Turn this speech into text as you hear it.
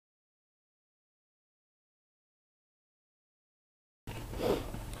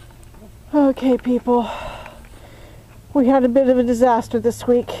Okay, people, we had a bit of a disaster this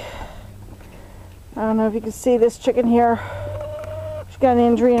week. I don't know if you can see this chicken here. She's got an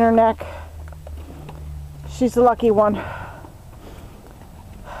injury in her neck. She's the lucky one.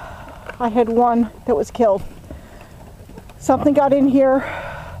 I had one that was killed. Something got in here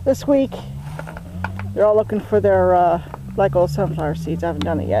this week. They're all looking for their like old sunflower seeds. I haven't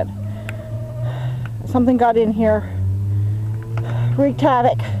done it yet. Something got in here, wreaked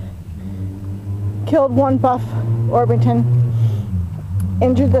havoc. Killed one buff Orpington,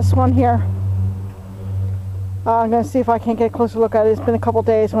 injured this one here. I'm going to see if I can get a closer look at it. It's been a couple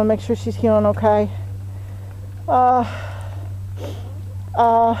days. I want to make sure she's healing okay.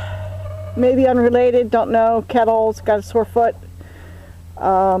 Maybe unrelated, don't know. Kettle's got a sore foot.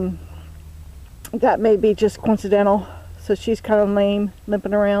 That may be just coincidental. So she's kind of lame,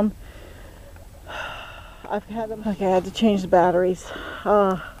 limping around. I've had them. Okay, I had to change the batteries.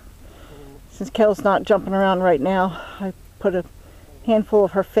 Since Kettle's not jumping around right now, I put a handful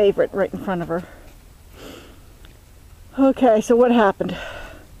of her favorite right in front of her. Okay, so what happened?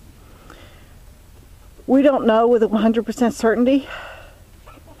 We don't know with 100% certainty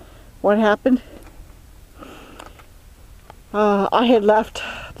what happened. I had left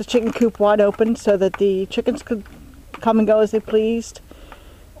the chicken coop wide open so that the chickens could come and go as they pleased,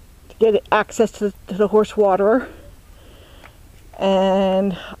 to get access to the horse waterer.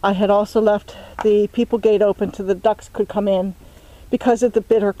 And I had also left the people gate open so the ducks could come in because of the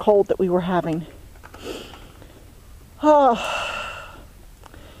bitter cold that we were having. Oh,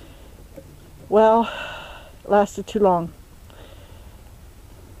 well, it lasted too long.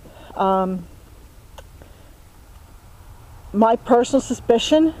 My personal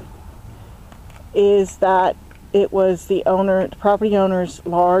suspicion is that it was the property owner's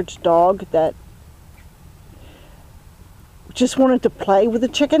large dog that just wanted to play with the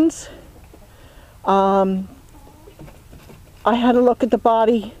chickens. I had a look at the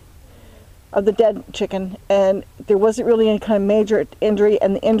body of the dead chicken, and there wasn't really any kind of major injury,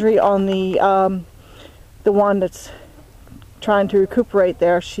 and the injury on the one that's trying to recuperate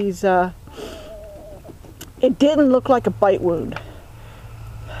there, it didn't look like a bite wound.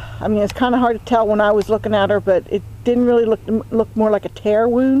 I mean, it's kind of hard to tell when I was looking at her, but it didn't really look more like a tear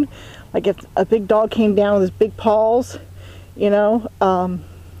wound, like if a big dog came down with his big paws, you know.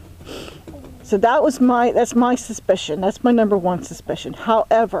 So that's my suspicion. That's my number one suspicion.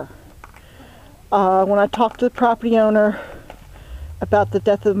 However, when I talked to the property owner about the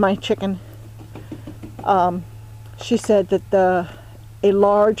death of my chicken, she said that a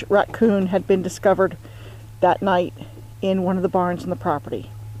large raccoon had been discovered that night in one of the barns on the property.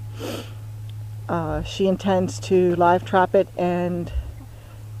 She intends to live trap it and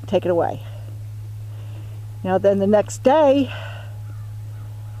take it away. Now then, the next day,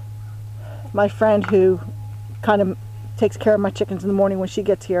 my friend who kind of takes care of my chickens in the morning when she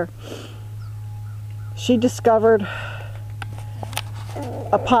gets here, she discovered an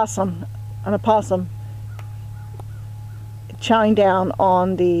opossum chowing down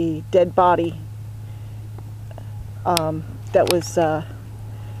on the dead body that was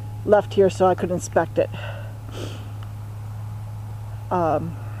left here so I could inspect it.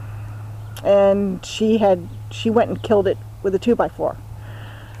 And she went and killed it with a 2x4.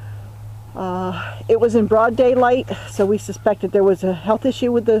 It was in broad daylight, so we suspected there was a health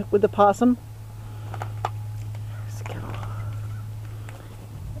issue with the possum.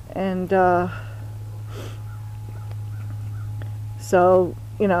 And so,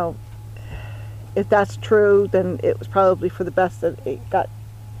 you know, if that's true, then it was probably for the best that it got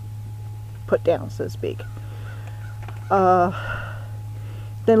put down, so to speak.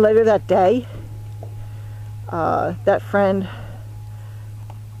 Then later that day, that friend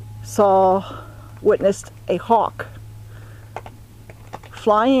witnessed a hawk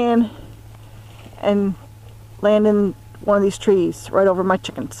fly in and land in one of these trees right over my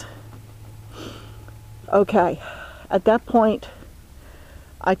chickens. Okay, at that point,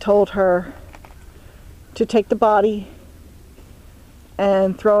 I told her to take the body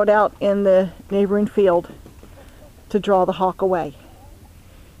and throw it out in the neighboring field to draw the hawk away,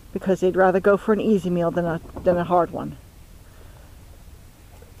 because they'd rather go for an easy meal than a hard one.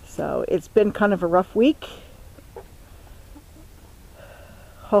 So it's been kind of a rough week.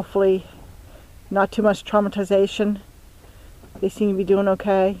 Hopefully not too much traumatization. They seem to be doing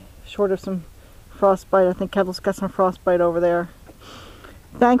okay, short of some frostbite. I think Kettle's got some frostbite over there.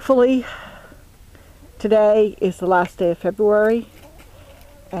 Thankfully, today is the last day of February,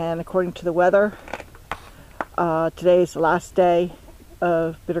 and according to the weather, today is the last day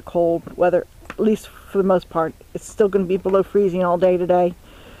of bitter cold weather, at least for the most part. It's still going to be below freezing all day today.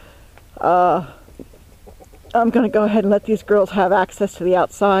 I'm going to go ahead and let these girls have access to the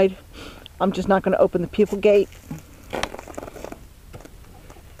outside. I'm just not going to open the people gate.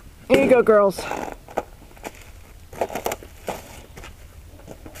 Here you go, girls.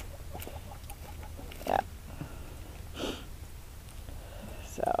 Yeah.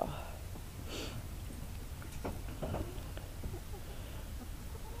 So.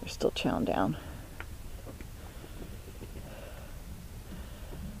 They're still chowing down.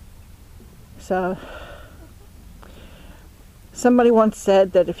 So. Somebody once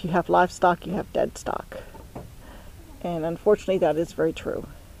said that if you have livestock, you have dead stock. And unfortunately, that is very true.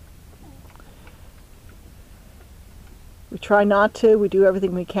 We try not to. We do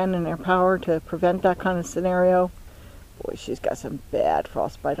everything we can in our power to prevent that kind of scenario. Boy, she's got some bad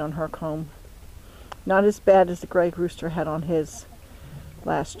frostbite on her comb. Not as bad as the gray rooster had on his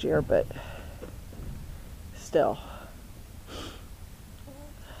last year, but still.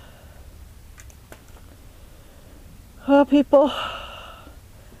 Well, people,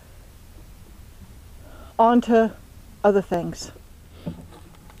 on to other things.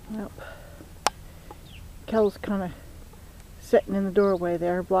 Yep. Kel's kind of sitting in the doorway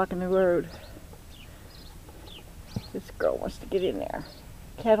there, blocking the road. This girl wants to get in there.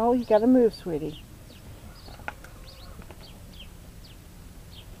 Kettle, you gotta move, sweetie.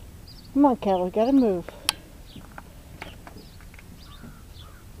 Come on, Kettle, you gotta move.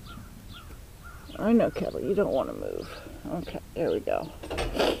 I know, Kettle, you don't want to move. Okay, there we go.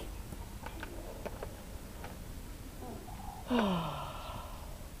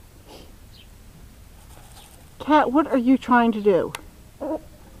 Cat, what are you trying to do? Is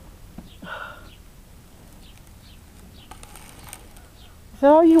that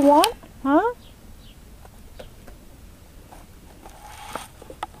all you want? Huh?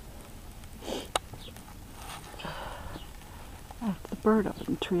 That's the bird up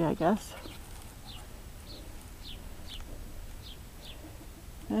in the tree, I guess.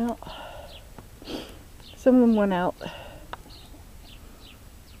 Well, some of them went out.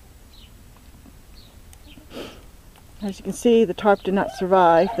 As you can see, the tarp did not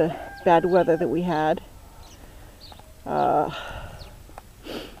survive the bad weather that we had.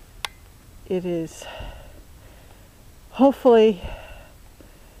 It is, hopefully,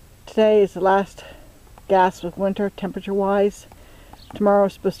 today is the last gasp of winter, temperature-wise. Tomorrow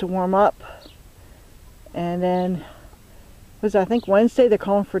is supposed to warm up. And then, I think Wednesday, they're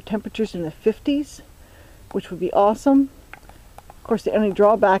calling for temperatures in the 50s, which would be awesome. Of course, the only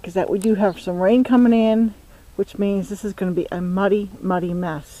drawback is that we do have some rain coming in, which means this is going to be a muddy, muddy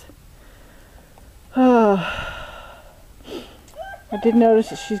mess. I did notice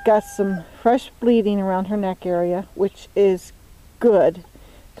that she's got some fresh bleeding around her neck area, which is good,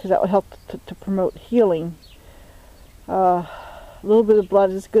 because that would help to promote healing. A little bit of blood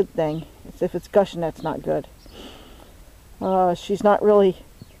is a good thing. If it's gushing, that's not good. She's not really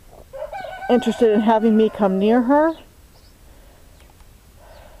interested in having me come near her.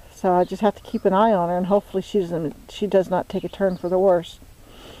 So I just have to keep an eye on her, and hopefully she does not take a turn for the worse.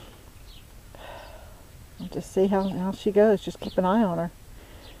 I'll just see how she goes. Just keep an eye on her.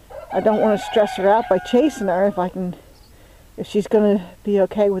 I don't want to stress her out by chasing her if she's going to be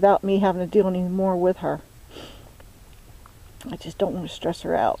okay without me having to deal any more with her. I just don't want to stress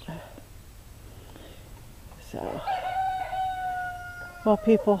her out. So, well,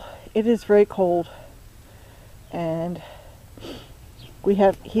 people, it is very cold, and we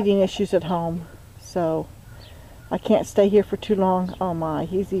have heating issues at home, so I can't stay here for too long. Oh my,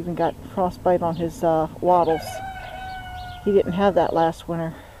 he's even got frostbite on his wattles. He didn't have that last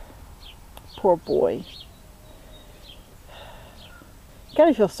winter. Poor boy.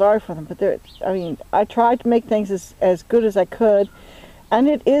 Gotta feel sorry for them, but I tried to make things as good as I could, and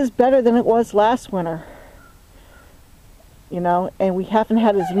it is better than it was last winter. You know, and we haven't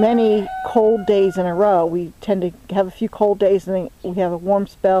had as many cold days in a row. We tend to have a few cold days, and then we have a warm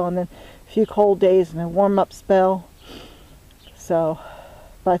spell, and then a few cold days and a warm-up spell. So,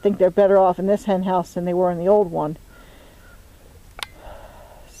 but I think they're better off in this hen house than they were in the old one.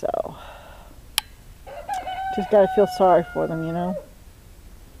 So, just gotta feel sorry for them, you know.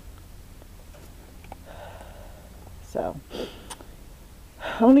 So,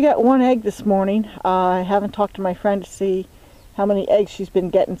 I only got one egg this morning. I haven't talked to my friend to see how many eggs she's been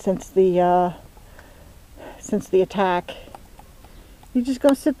getting since the attack. You just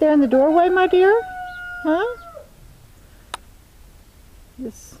gonna sit there in the doorway, my dear? Huh?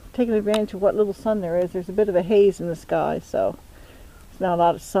 Just taking advantage of what little sun there is. There's a bit of a haze in the sky, so it's not a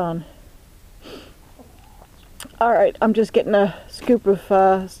lot of sun. Alright, I'm just getting a scoop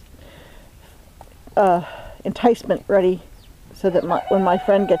of enticement ready so that when my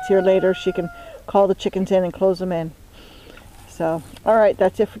friend gets here later, she can call the chickens in and close them in. So, all right,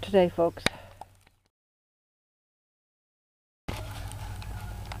 that's it for today, folks.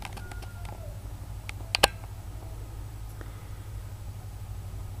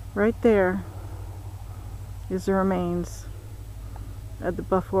 Right there is the remains of the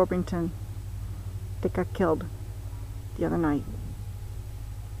buff Orpington that got killed the other night.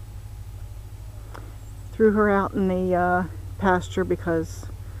 Threw her out in the pasture because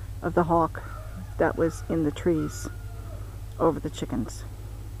of the hawk that was in the trees over the chickens.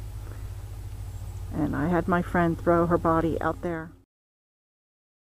 And I had my friend throw her body out there.